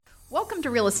Welcome to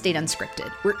Real Estate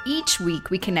Unscripted, where each week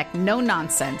we connect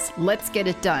no-nonsense, let's get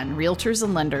it done realtors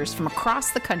and lenders from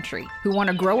across the country who want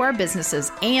to grow our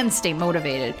businesses and stay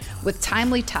motivated with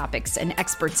timely topics and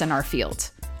experts in our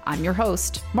field. I'm your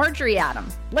host, Marjorie Adam.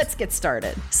 Let's get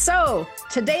started. So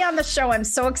today on the show, I'm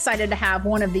so excited to have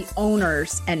one of the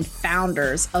owners and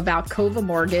founders of Alcova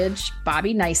Mortgage,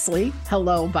 Bobby Nicely.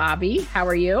 Hello, Bobby. How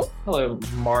are you? Hello,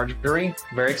 Marjorie.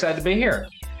 Very excited to be here.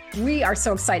 We are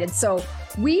so excited. So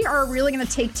we are really going to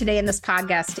take today in this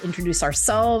podcast to introduce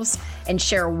ourselves and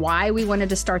share why we wanted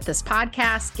to start this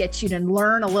podcast, get you to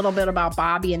learn a little bit about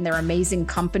Bobby and their amazing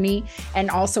company. And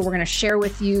also we're going to share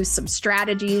with you some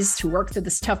strategies to work through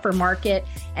this tougher market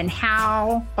and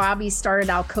how Bobby started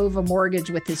Alcova Mortgage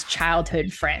with his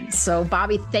childhood friends. So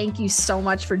Bobby, thank you so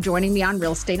much for joining me on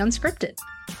Real Estate Unscripted.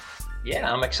 Yeah,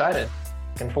 I'm excited.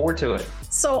 Looking forward to it.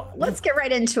 So let's get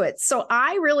right into it. So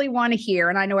I really want to hear,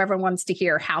 and I know everyone wants to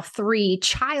hear, how three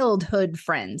childhood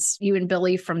friends, you and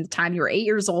Billy from the time you were 8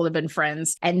 years old have been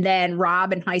friends, and then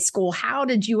Rob in high school. How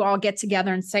did you all get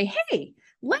together and say, hey,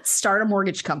 let's start a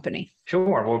mortgage company?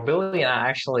 Sure. Well, Billy and I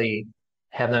actually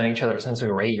have known each other since we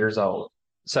were 8 years old.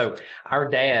 So our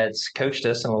dads coached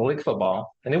us in Little League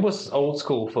football, and it was old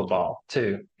school football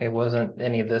too. It wasn't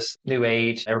any of this new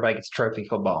age, everybody gets trophy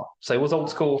football. So it was old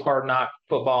school, hard knock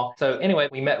football. So anyway,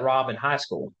 we met Rob in high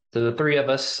school. So the three of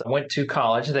us went to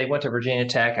college. They went to Virginia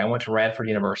Tech. I went to Radford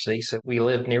University. So we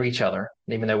lived near each other,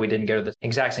 even though we didn't go to the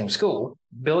exact same school.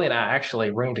 Billy and I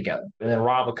actually roomed together. And then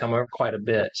Rob would come over quite a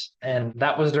bit. And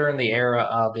that was during the era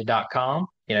of the .com.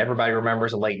 You know, everybody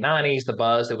remembers the late 90s, the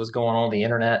buzz that was going on the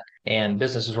internet, and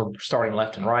businesses were starting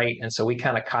left and right. And so we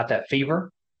kind of caught that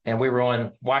fever, and we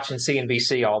were watching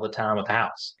CNBC all the time at the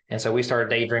house. And so we started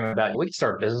daydreaming about, we could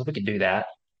start a business. We could do that.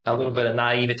 A little bit of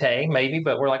naivete maybe,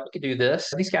 but we're like, we could do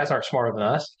this. These guys aren't smarter than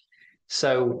us.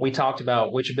 So we talked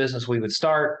about which business we would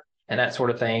start and that sort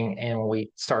of thing. And when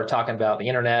we started talking about the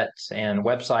internet and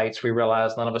websites, we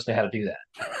realized none of us knew how to do that.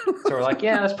 So we're like,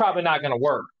 yeah, that's probably not going to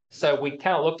work. So we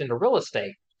kind of looked into real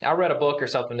estate. I read a book or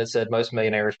something that said most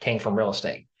millionaires came from real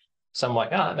estate. So I'm like,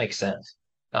 oh, that makes sense.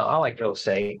 I like real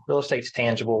estate. Real estate's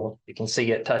tangible. You can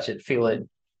see it, touch it, feel it.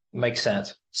 It makes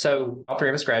sense. So all three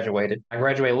of us graduated. I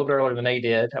graduated a little bit earlier than they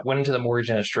did. I went into the mortgage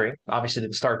industry. Obviously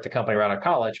didn't start the company right out of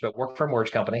college, but worked for a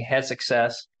mortgage company, had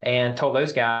success, and told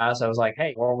those guys, I was like,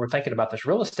 hey, well, we're thinking about this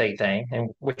real estate thing, and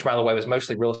which, by the way, was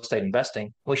mostly real estate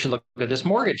investing. We should look at this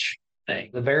mortgage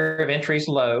thing. The barrier of entry is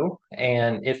low,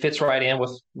 and it fits right in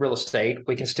with real estate.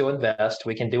 We can still invest.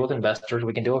 We can deal with investors.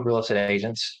 We can deal with real estate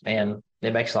agents, and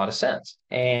it makes a lot of sense.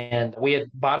 And we had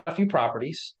bought a few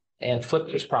properties and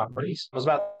flipped those properties. It was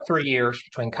about 3 years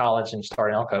between college and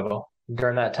starting Alcova.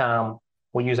 During that time,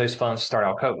 we used those funds to start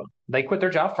Alcova. They quit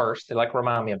their job first. They like to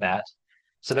remind me of that.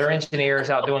 So they're engineers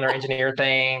out doing their engineer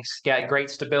things, got great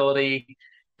stability.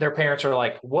 Their parents are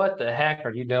like, what the heck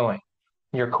are you doing?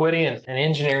 You're quitting an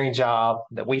engineering job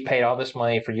that we paid all this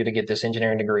money for you to get this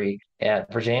engineering degree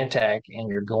at Virginia Tech, and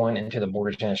you're going into the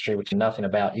mortgage industry, which you know nothing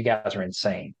about. You guys are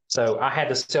insane. So I had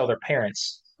to sell their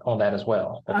parents on that as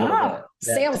well.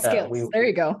 Sales skills. There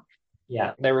you go.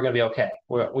 Yeah, they were going to be okay.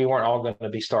 We weren't all going to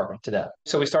be starving to death.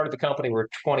 So we started the company. We're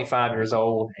 25 years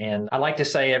old, and I like to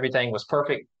say everything was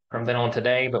perfect from then on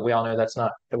today, but we all know that's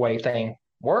not the way things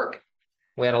work.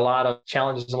 We had a lot of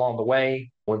challenges along the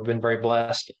way. We've been very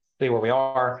blessed to be where we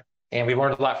are, and we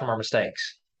learned a lot from our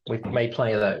mistakes. We've made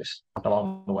plenty of those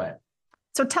along the way.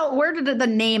 So where did the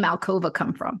name Alcova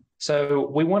come from? So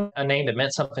we wanted a name that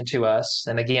meant something to us.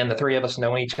 And again, the three of us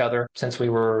knowing each other since we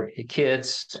were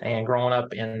kids and growing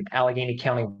up in Allegheny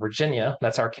County, Virginia,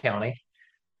 that's our county.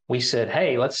 We said,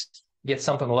 hey, let's get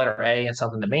something with the letter A and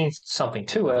something that means something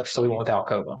to us. So we went with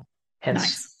Alcova.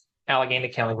 Hence, Allegheny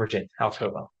County, Virginia,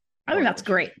 Alcova. I think that's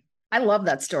great. I love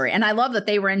that story. And I love that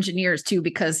they were engineers too,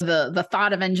 because the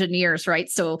thought of engineers, right?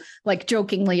 So like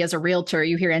jokingly as a realtor,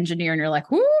 you hear engineer and you're like,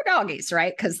 whoo, doggies,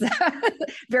 right? Because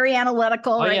very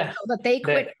analytical, right? Yeah. So that they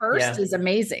quit first is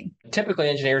amazing. Typically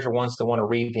engineers are ones that want to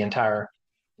read the entire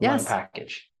loan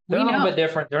package. They're a little bit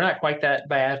different. They're not quite that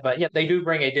bad, but yeah, they do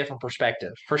bring a different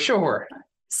perspective for sure.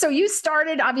 So you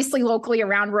started obviously locally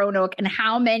around Roanoke, and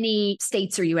how many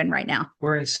states are you in right now?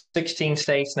 We're in 16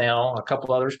 states now, a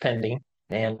couple others pending.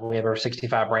 And we have our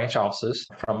 65 branch offices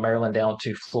from Maryland down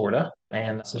to Florida,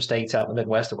 and some states out in the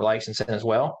Midwest that we're licensed in as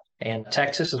well. And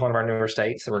Texas is one of our newer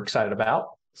states that we're excited about.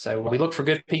 So we look for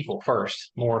good people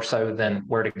first, more so than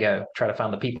where to go. Try to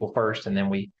find the people first, and then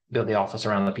we build the office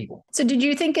around the people. So did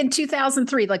you think in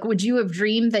 2003, like, would you have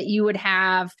dreamed that you would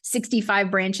have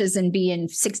 65 branches and be in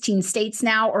 16 states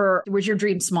now, or was your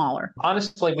dream smaller?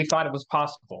 Honestly, we thought it was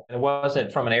possible. It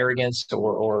wasn't from an arrogance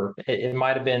or it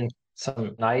might have been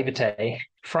some naivete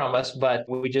from us, but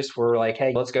we just were like,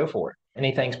 hey, let's go for it.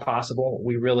 Anything's possible.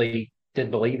 We really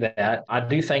did believe that. I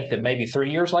do think that maybe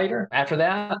 3 years later, after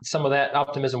that, some of that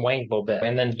optimism waned a little bit.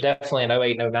 And then definitely in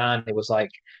 08 and 09, it was like,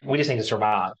 we just need to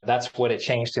survive. That's what it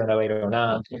changed to in 08,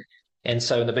 09. And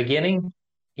so in the beginning,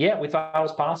 yeah, we thought it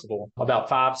was possible. About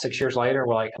 5, 6 years later,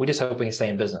 we're like, we just hope we can stay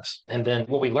in business. And then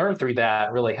what we learned through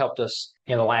that really helped us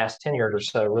in the last 10 years or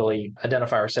so really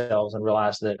identify ourselves and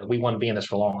realize that we want to be in this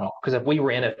for the long haul. Because if we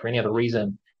were in it for any other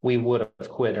reason, we would have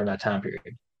quit during that time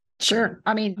period. Sure.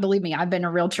 I mean, believe me, I've been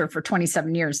a realtor for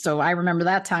 27 years. So I remember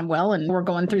that time well, and we're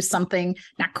going through something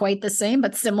not quite the same,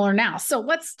 but similar now. So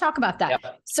let's talk about that.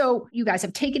 Yep. So you guys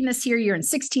have taken this here. You're in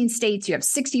 16 states. You have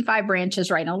 65 branches,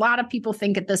 right? And a lot of people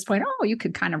think at this point, oh, you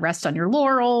could kind of rest on your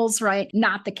laurels, right?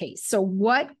 Not the case. So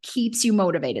what keeps you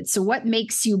motivated? So what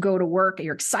makes you go to work?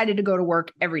 You're excited to go to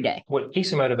work every day. What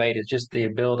keeps you motivated is just the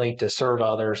ability to serve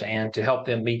others and to help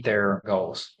them meet their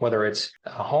goals, whether it's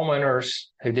homeowners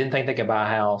who didn't think they could buy a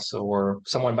house, or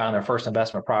someone buying their first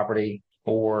investment property,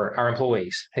 or our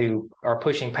employees who are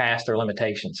pushing past their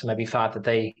limitations. Maybe thought that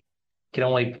they could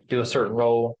only do a certain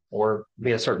role or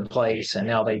be a certain place, and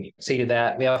now they exceeded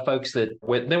that. We have folks that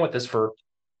have been with us for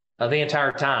the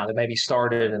entire time, that maybe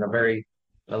started in a very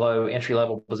low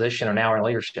entry-level position and now are in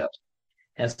leadership.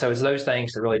 And so it's those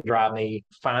things that really drive me,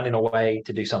 finding a way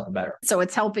to do something better. So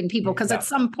it's helping people because at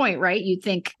some point, right, you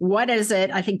think, what is it?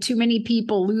 I think too many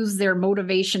people lose their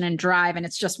motivation and drive. And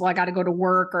it's just, well, I got to go to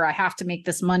work, or I have to make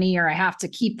this money, or I have to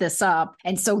keep this up.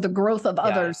 And so the growth of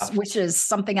others, which is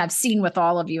something I've seen with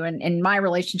all of you and in my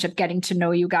relationship, getting to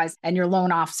know you guys and your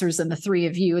loan officers and the three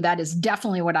of you, that is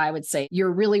definitely what I would say.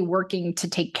 You're really working to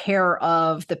take care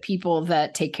of the people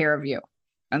that take care of you.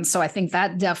 And so I think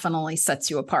that definitely sets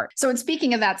you apart. So in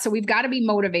speaking of that, so we've got to be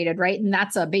motivated, right? And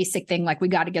that's a basic thing, like we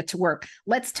got to get to work.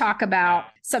 Let's talk about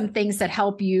some things that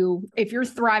help you if you're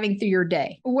thriving through your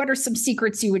day. What are some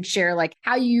secrets you would share, like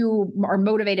how you are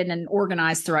motivated and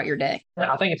organized throughout your day?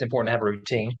 I think it's important to have a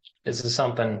routine. This is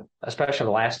something, especially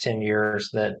the last 10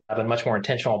 years, that I've been much more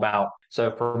intentional about. So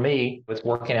for me, with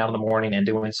working out in the morning and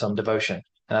doing some devotion,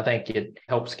 and I think it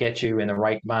helps get you in the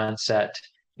right mindset.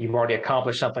 You've already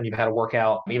accomplished something. You've had a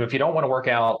workout. Even if you don't want to work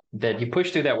out, that you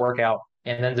push through that workout.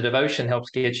 And then the devotion helps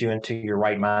get you into your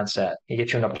right mindset. It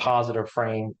gets you in a positive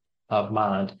frame of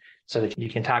mind so that you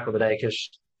can tackle the day. Because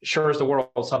sure as the world,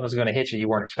 something's going to hit you you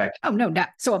weren't expecting. Oh, no doubt.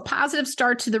 So a positive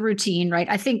start to the routine, right?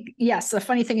 I think, yes, the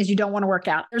funny thing is you don't want to work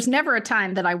out. There's never a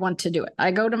time that I want to do it.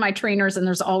 I go to my trainers and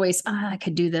there's always, I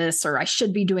could do this, or I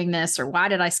should be doing this, or why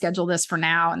did I schedule this for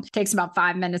now? And it takes about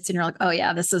 5 minutes and you're like, oh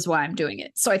yeah, this is why I'm doing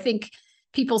it. So I think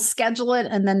people schedule it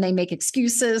and then they make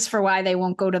excuses for why they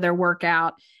won't go to their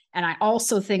workout. And I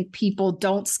also think people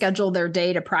don't schedule their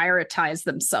day to prioritize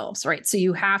themselves, right? So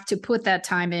you have to put that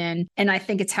time in. And I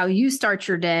think it's how you start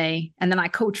your day. And then I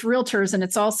coach realtors, and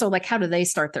it's also like, how do they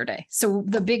start their day? So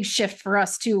the big shift for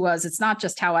us too was it's not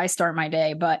just how I start my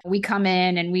day, but we come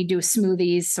in and we do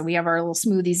smoothies. So we have our little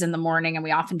smoothies in the morning, and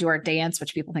we often do our dance,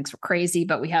 which people think we're crazy,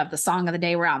 but we have the song of the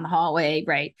day. We're out in the hallway,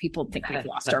 right? People think we've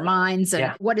lost our minds.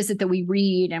 And what is it that we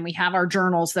read? And we have our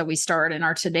journals that we start and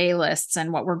our today lists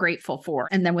and what we're grateful for.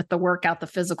 And then with the workout, the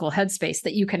physical headspace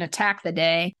that you can attack the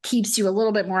day keeps you a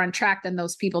little bit more on track than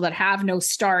those people that have no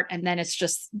start. And then it's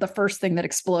just the first thing that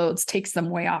explodes takes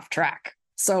them way off track.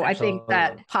 So Absolutely. I think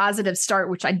that positive start,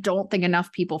 which I don't think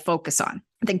enough people focus on.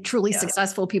 I think truly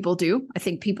successful people do. I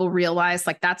think people realize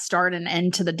like that start and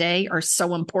end to the day are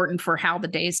so important for how the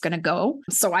day is going to go.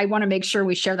 So I want to make sure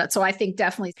we share that. So I think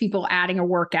definitely people adding a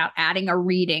workout, adding a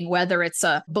reading, whether it's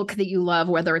a book that you love,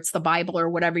 whether it's the Bible or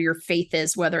whatever your faith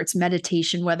is, whether it's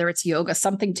meditation, whether it's yoga,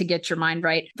 something to get your mind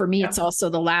right. For me, it's also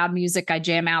the loud music I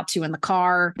jam out to in the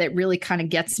car that really kind of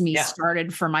gets me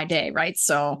started for my day, right?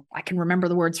 So I can remember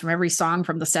the words from every song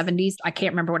from the 70s. I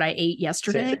can't remember what I ate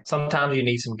yesterday. Sometimes you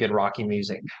need some good Rocky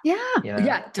music. Yeah. You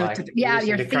know,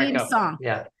 your theme song.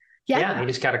 Yeah. You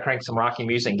just got to crank some Rocky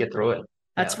music and get through it.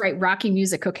 That's right. Rocky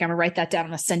music. Okay. I'm going to write that down. I'm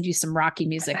going to send you some Rocky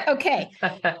music. Okay.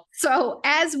 So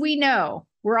as we know,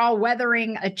 we're all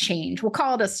weathering a change. We'll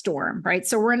call it a storm, right?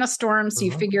 So we're in a storm. So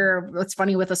you figure what's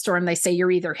funny with a storm, they say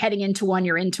you're either heading into one,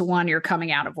 you're into one, you're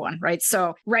coming out of one, right?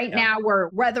 So now we're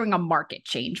weathering a market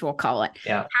change, we'll call it.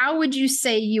 Yeah. How would you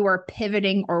say you are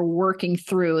pivoting or working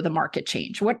through the market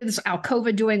change? What is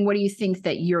Alcova doing? What do you think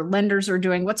that your lenders are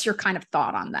doing? What's your kind of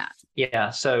thought on that? Yeah.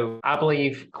 So I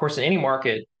believe, of course, in any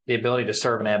market, the ability to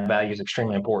serve and add value is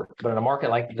extremely important. But in a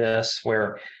market like this,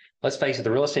 where let's face it, the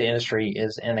real estate industry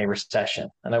is in a recession.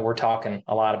 I know we're talking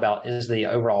a lot about is the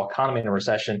overall economy in a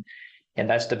recession, and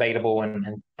that's debatable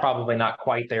and probably not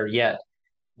quite there yet.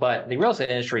 But the real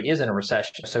estate industry is in a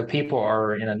recession. So people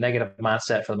are in a negative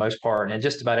mindset for the most part. And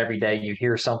just about every day you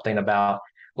hear something about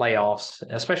layoffs,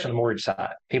 especially on the mortgage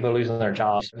side. People are losing their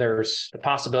jobs. There's the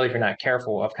possibility, if you're not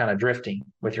careful, of kind of drifting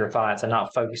with your thoughts and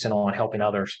not focusing on helping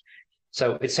others.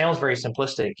 So it sounds very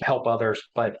simplistic, help others,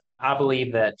 but I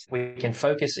believe that we can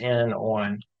focus in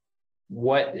on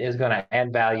what is going to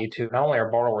add value to not only our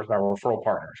borrowers, but our referral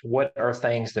partners. What are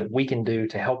things that we can do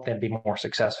to help them be more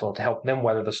successful, to help them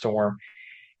weather the storm?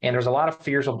 And there's a lot of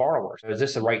fears of borrowers. Is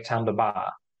this the right time to buy?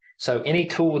 So any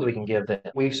tool that we can give them,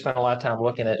 we've spent a lot of time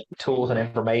looking at tools and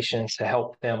information to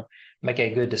help them make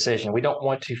a good decision. We don't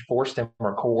want to force them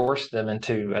or coerce them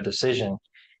into a decision.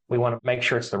 We want to make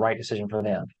sure it's the right decision for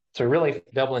them. So really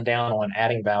doubling down on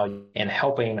adding value and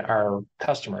helping our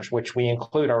customers, which we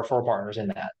include our referral partners in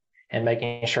that, and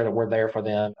making sure that we're there for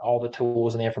them. All the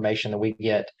tools and the information that we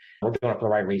get, we're doing it for the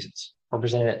right reasons. We're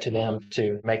presenting it to them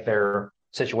to make their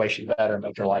situation better,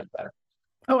 make their life better.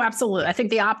 Oh, absolutely. I think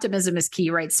the optimism is key,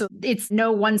 right? So it's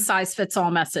no one size fits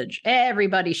all message.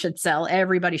 Everybody should sell.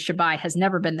 Everybody should buy has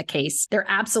never been the case. There are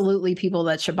absolutely people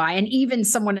that should buy. And even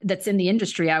someone that's in the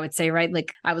industry, I would say, right?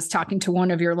 Like I was talking to one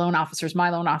of your loan officers,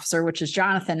 my loan officer, which is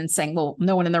Jonathan, and saying, well,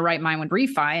 no one in their right mind would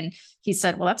refi. And he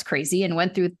said, well, that's crazy, and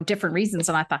went through different reasons.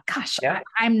 And I thought, gosh,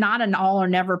 I'm not an all or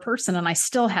never person. And I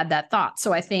still had that thought.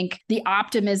 So I think the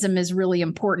optimism is really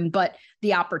important, but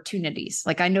the opportunities,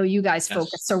 like I know you guys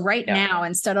focus. So right now,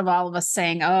 instead of all of us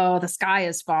saying, oh, the sky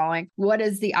is falling, what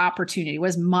is the opportunity? What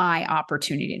is my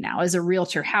opportunity now as a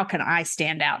realtor? How can I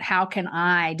stand out? How can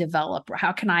I develop?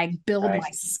 How can I build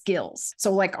my skills?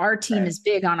 So like our team is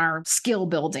big on our skill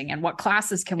building and what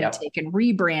classes can we take and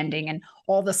rebranding and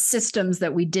all the systems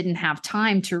that we didn't have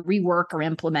time to rework or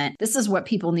implement. This is what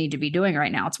people need to be doing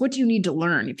right now. It's what you need to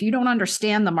learn. If you don't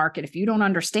understand the market, if you don't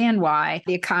understand why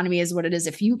the economy is what it is,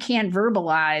 if you can't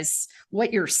verbalize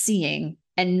what you're seeing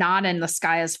and not in the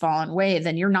sky has fallen way,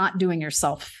 then you're not doing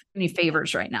yourself any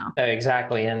favors right now.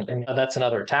 Exactly. And that's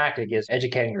another tactic is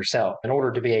educating yourself. In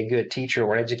order to be a good teacher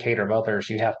or educator of others,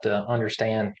 you have to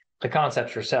understand the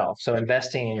concepts yourself. So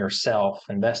investing in yourself,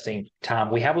 investing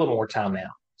time. We have a little more time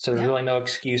now. So there's really no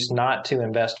excuse not to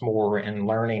invest more in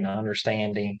learning and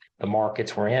understanding the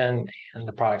markets we're in and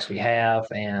the products we have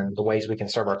and the ways we can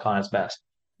serve our clients best.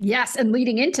 Yes. And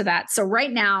leading into that. So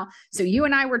right now, so you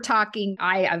and I were talking,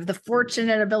 I have the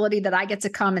fortunate ability that I get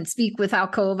to come and speak with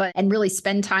Alcova and really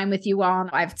spend time with you all.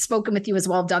 I've spoken with you as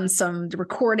well, done some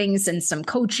recordings and some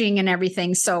coaching and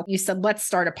everything. So you said, let's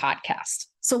start a podcast.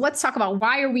 So let's talk about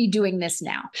why are we doing this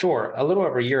now? Sure. A little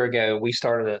over a year ago, we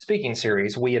started a speaking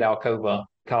series, we at Alcova,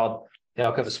 called the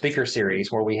Alcova Speaker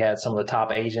Series, where we had some of the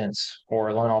top agents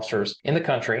or loan officers in the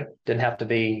country. Didn't have to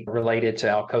be related to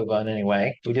Alcova in any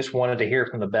way. We just wanted to hear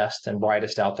from the best and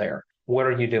brightest out there. What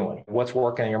are you doing? What's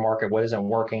working in your market? What isn't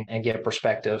working? And get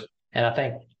perspective. And I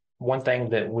think one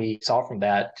thing that we saw from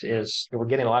that is we're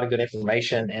getting a lot of good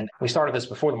information. And we started this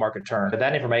before the market turned, but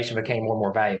that information became more and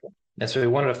more valuable. And so we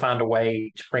wanted to find a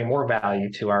way to bring more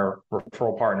value to our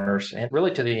referral partners and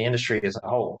really to the industry as a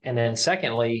whole. And then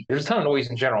secondly, there's a ton of noise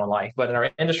in general in life, but in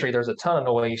our industry, there's a ton of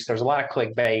noise. There's a lot of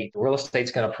clickbait. Real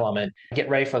estate's going to plummet. Get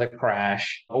ready for the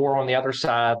crash. Or on the other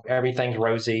side, everything's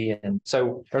rosy. And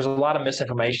so there's a lot of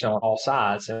misinformation on all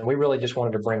sides. And we really just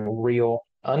wanted to bring real,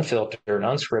 unfiltered,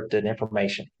 unscripted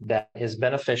information that is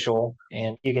beneficial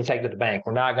and you can take to the bank.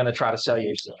 We're not going to try to sell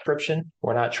you a subscription.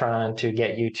 We're not trying to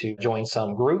get you to join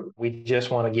some group. We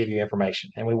just want to give you information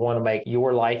and we want to make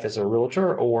your life as a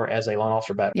realtor or as a loan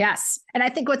officer better. Yes. And I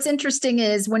think what's interesting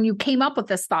is when you came up with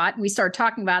this thought, we started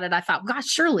talking about it, I thought, gosh,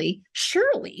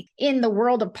 surely in the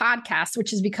world of podcasts,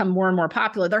 which has become more and more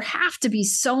popular, there have to be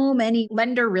so many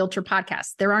lender realtor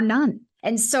podcasts. There are none.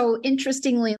 And so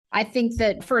interestingly, I think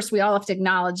that first we all have to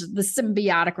acknowledge the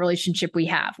symbiotic relationship we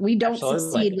have. We don't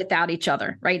succeed without each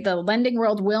other, right? The lending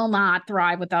world will not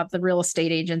thrive without the real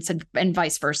estate agents and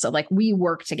vice versa. Like we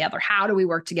work together. How do we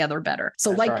work together better?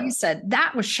 So you said,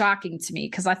 that was shocking to me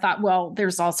because I thought, well,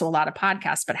 there's also a lot of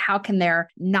podcasts, but how can there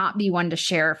not be one to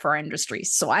share for our industry?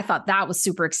 So I thought that was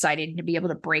super exciting to be able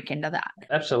to break into that.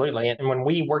 Absolutely. And when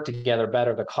we work together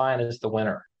better, the client is the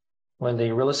winner. When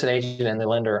the real estate agent and the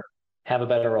lender have a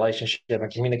better relationship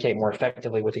and communicate more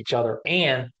effectively with each other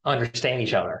and understand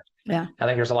each other. Yeah. I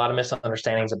think there's a lot of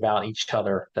misunderstandings about each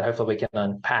other that hopefully we can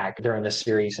unpack during this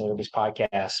series and these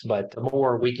podcasts. But the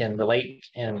more we can relate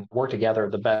and work together,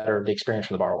 the better the experience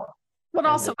for the borrower. But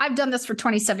also, I've done this for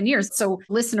 27 years. So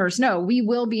listeners know we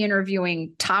will be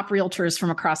interviewing top realtors from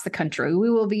across the country. We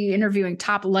will be interviewing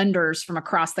top lenders from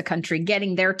across the country,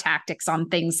 getting their tactics on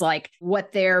things like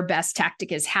what their best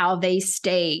tactic is, how they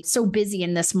stay so busy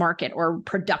in this market or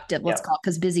productive, let's call it,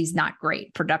 because busy is not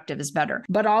great. Productive is better.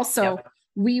 But also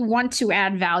we want to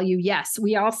add value. Yes.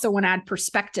 We also want to add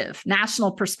perspective,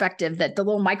 national perspective, that the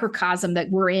little microcosm that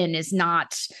we're in is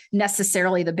not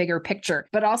necessarily the bigger picture.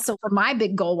 But also for my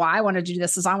big goal, why I want to do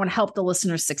this is I want to help the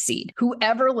listeners succeed.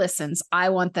 Whoever listens, I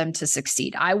want them to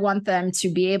succeed. I want them to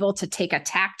be able to take a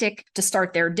tactic to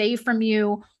start their day from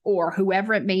you, or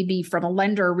whoever it may be, from a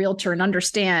lender or realtor, and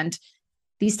understand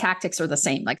these tactics are the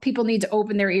same. Like, people need to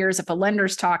open their ears. If a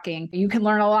lender's talking, you can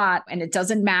learn a lot, and it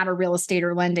doesn't matter real estate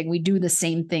or lending. We do the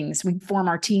same things. We form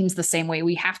our teams the same way.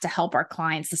 We have to help our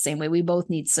clients the same way. We both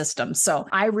need systems. So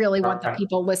I really want the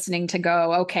people listening to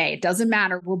go, okay, it doesn't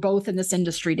matter. We're both in this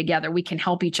industry together. We can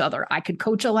help each other. I could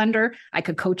coach a lender. I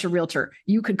could coach a realtor.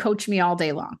 You could coach me all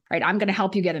day long, right? I'm going to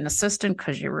help you get an assistant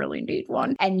because you really need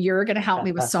one. And you're going to help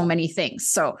me with so many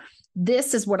things. So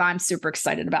this is what I'm super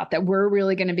excited about, that we're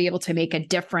really going to be able to make a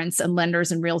difference in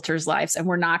lenders and realtors' lives. And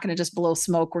we're not going to just blow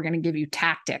smoke. We're going to give you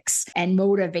tactics and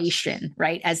motivation,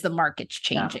 right, as the market's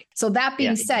changing. So that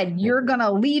being said, you're going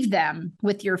to leave them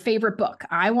with your favorite book.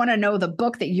 I want to know the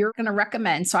book that you're going to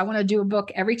recommend. So I want to do a book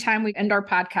every time we end our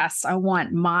podcasts. I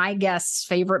want my guest's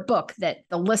favorite book that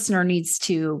the listener needs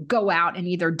to go out and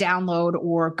either download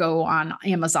or go on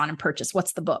Amazon and purchase.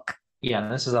 What's the book? Yeah,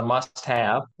 this is a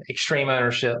must-have, Extreme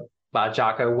Ownership by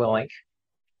Jocko Willink.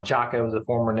 Jocko was a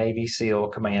former Navy SEAL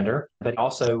commander, but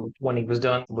also when he was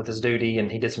done with his duty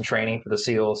and he did some training for the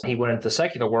SEALs, he went into the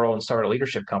secular world and started a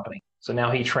leadership company. So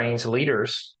now he trains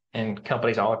leaders in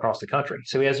companies all across the country.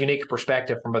 So he has unique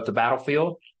perspective from both the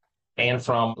battlefield and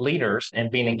from leaders and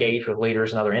being engaged with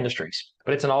leaders in other industries.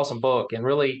 But it's an awesome book, and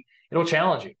really it'll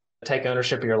challenge you to take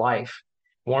ownership of your life.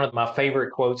 One of my favorite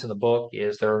quotes in the book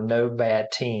is, there are no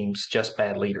bad teams, just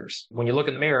bad leaders. When you look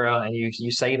in the mirror and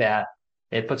you say that,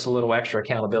 it puts a little extra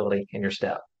accountability in your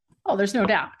step. Oh, there's no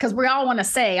doubt. Because we all want to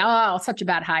say, oh, such a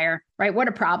bad hire, right? What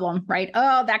a problem, right?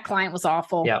 Oh, that client was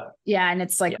awful. Yep. Yeah. And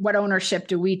it's like, what ownership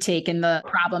do we take in the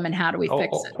problem, and how do we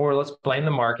fix it? Or let's blame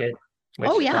the market, which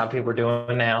a lot of people are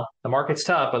doing now. The market's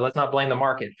tough, but let's not blame the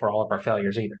market for all of our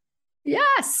failures either.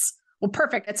 Yes. Well,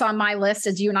 perfect. It's on my list.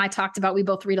 As you and I talked about, we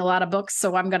both read a lot of books.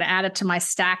 So I'm going to add it to my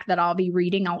stack that I'll be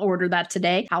reading. I'll order that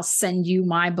today. I'll send you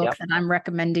my book that I'm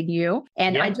recommending you.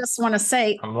 And I just want to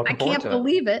say, I can't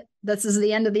believe it. This is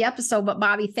the end of the episode, but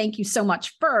Bobby, thank you so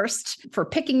much first for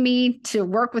picking me to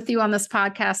work with you on this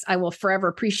podcast. I will forever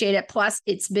appreciate it. Plus,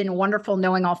 it's been wonderful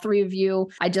knowing all three of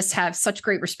you. I just have such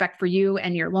great respect for you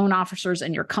and your loan officers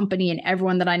and your company and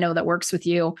everyone that I know that works with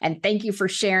you. And thank you for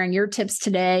sharing your tips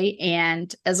today.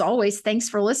 And as always, thanks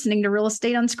for listening to Real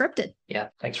Estate Unscripted. Yeah,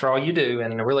 thanks for all you do.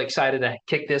 And I'm really excited to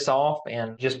kick this off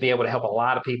and just be able to help a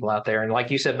lot of people out there. And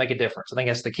like you said, make a difference. I think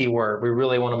that's the key word. We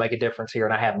really want to make a difference here.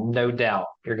 And I have no doubt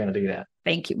you're going to do that.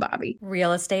 Thank you, Bobby.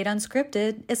 Real Estate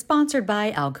Unscripted is sponsored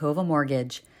by Alcova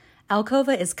Mortgage.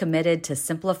 Alcova is committed to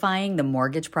simplifying the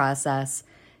mortgage process.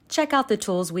 Check out the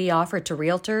tools we offer to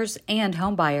realtors and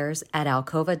homebuyers at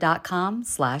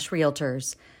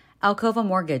alcova.com/realtors. Alcova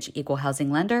Mortgage, Equal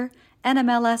Housing Lender,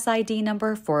 NMLS ID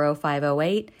number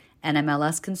 40508,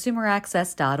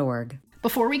 NMLSConsumerAccess.org.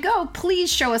 Before we go,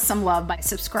 please show us some love by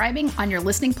subscribing on your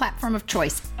listening platform of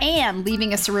choice and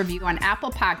leaving us a review on Apple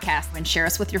Podcasts, and share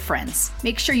us with your friends.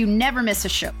 Make sure you never miss a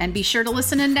show, and be sure to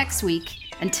listen in next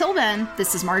week. Until then,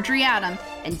 this is Marjorie Adam,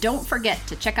 and don't forget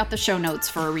to check out the show notes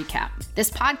for a recap. This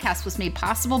podcast was made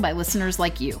possible by listeners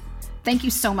like you. Thank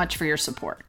you so much for your support.